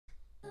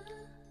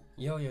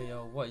Yo,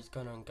 what is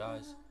going on,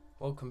 guys?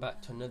 Welcome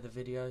back to another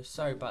video.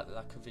 Sorry about the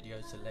lack of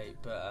videos so late,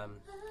 but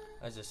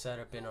as I said,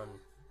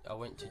 I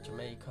went to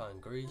Jamaica and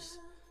Greece,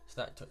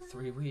 so that took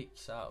 3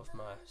 weeks out of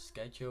my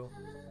schedule.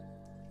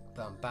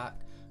 But I'm back.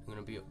 I'm going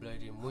to be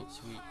uploading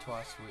once a week,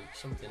 twice a week,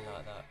 something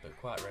like that, but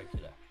quite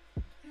regular.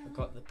 I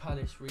got the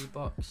Palace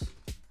Reeboks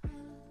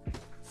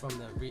from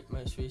the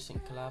most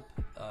recent collab.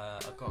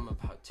 I got them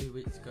about 2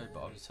 weeks ago,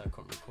 but obviously I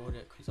couldn't record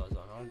it because I was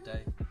on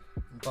holiday.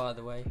 And by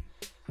the way,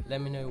 let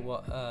me know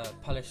what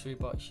Palace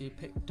Reeboks you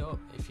picked up,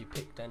 if you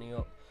picked any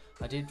up.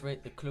 I did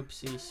rate the Club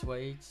C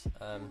suedes.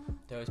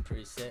 They was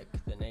pretty sick,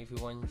 the navy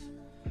ones.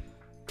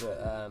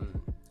 But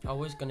I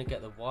was going to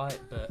get the white,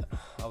 but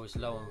I was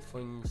low on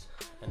funds,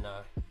 and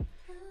I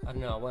don't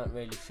know, I weren't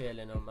really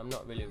feeling them. I'm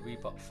not really a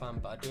Reebok fan,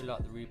 but I do like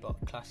the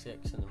Reebok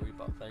Classics and the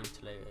Reebok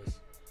Ventilators.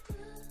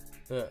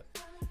 But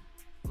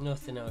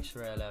nothing else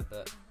really.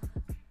 But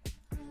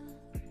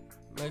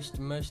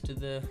most of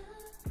the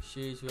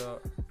shoes were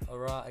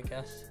alright, I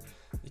guess.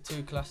 The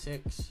two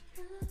Classics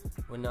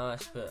were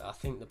nice, but I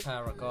think the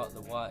pair I got,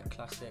 the white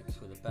Classics,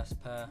 were the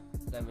best pair.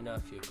 Let me know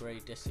if you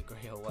agree,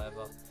 disagree, or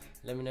whatever.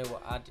 Let me know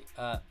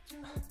what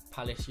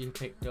Palace you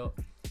picked up.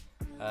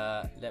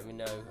 Let me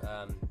know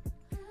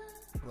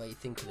what you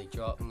think of the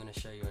drop. I'm going to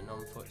show you a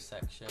non-foot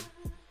section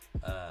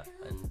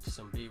and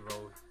some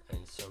B-roll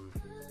and some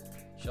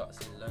shots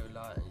in low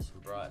light and some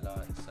bright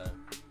light. So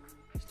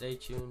stay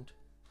tuned,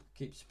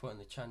 keep supporting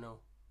the channel,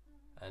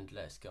 and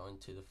let's get on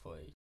to the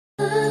footage.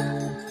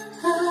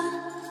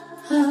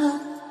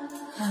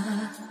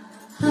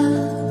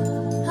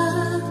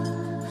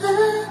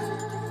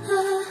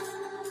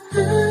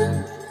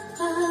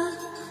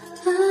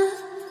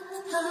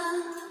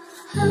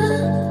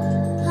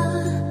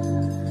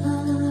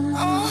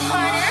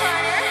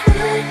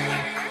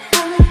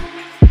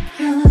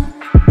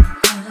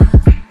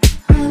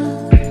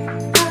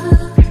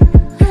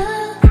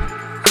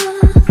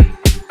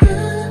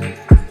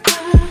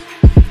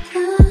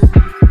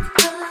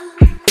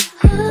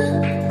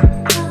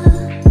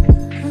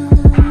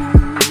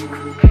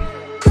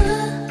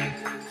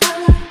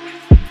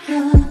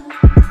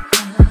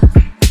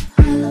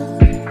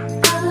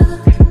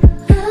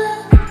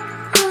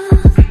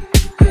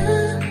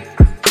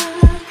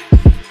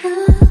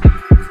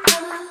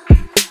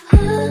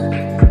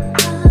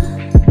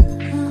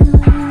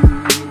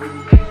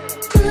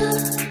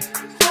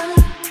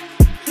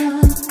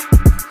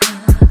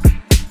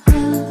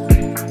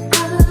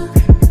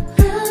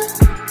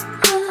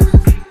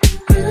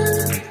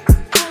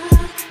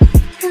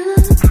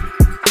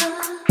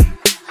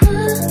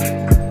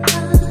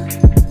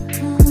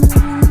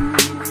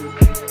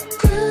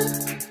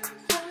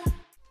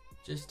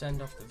 Just to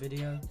end off the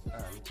video,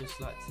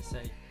 just like to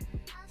say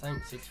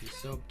thanks if you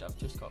subbed. I've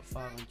just got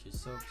 500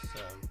 subs,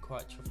 so I'm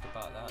quite chuffed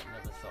about that.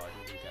 Never thought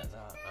I'd even get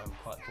that. I'm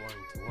quite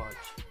boring to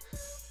watch,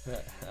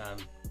 but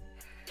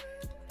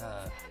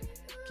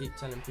keep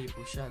telling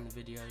people, sharing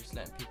the videos,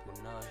 letting people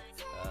know,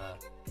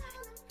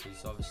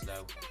 because obviously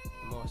the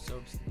more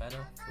subs the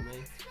better for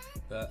me.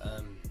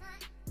 But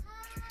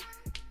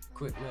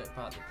quick note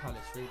about the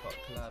Palace Reebok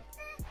collab.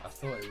 I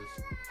thought it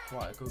was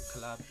quite a good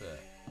collab, but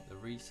the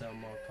resale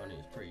mark on it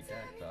is pretty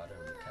dead, but I don't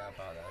really care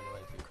about that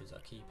anyway because I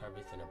keep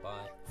everything I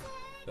buy.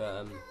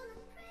 But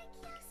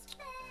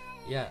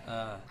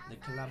yeah, the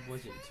collab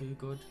wasn't too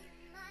good.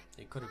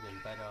 It could have been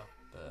better,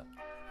 but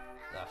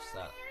that's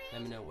that.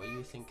 Let me know what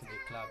you think of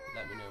the collab.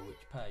 Let me know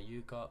which pair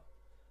you got,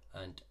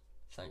 and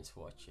thanks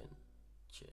for watching.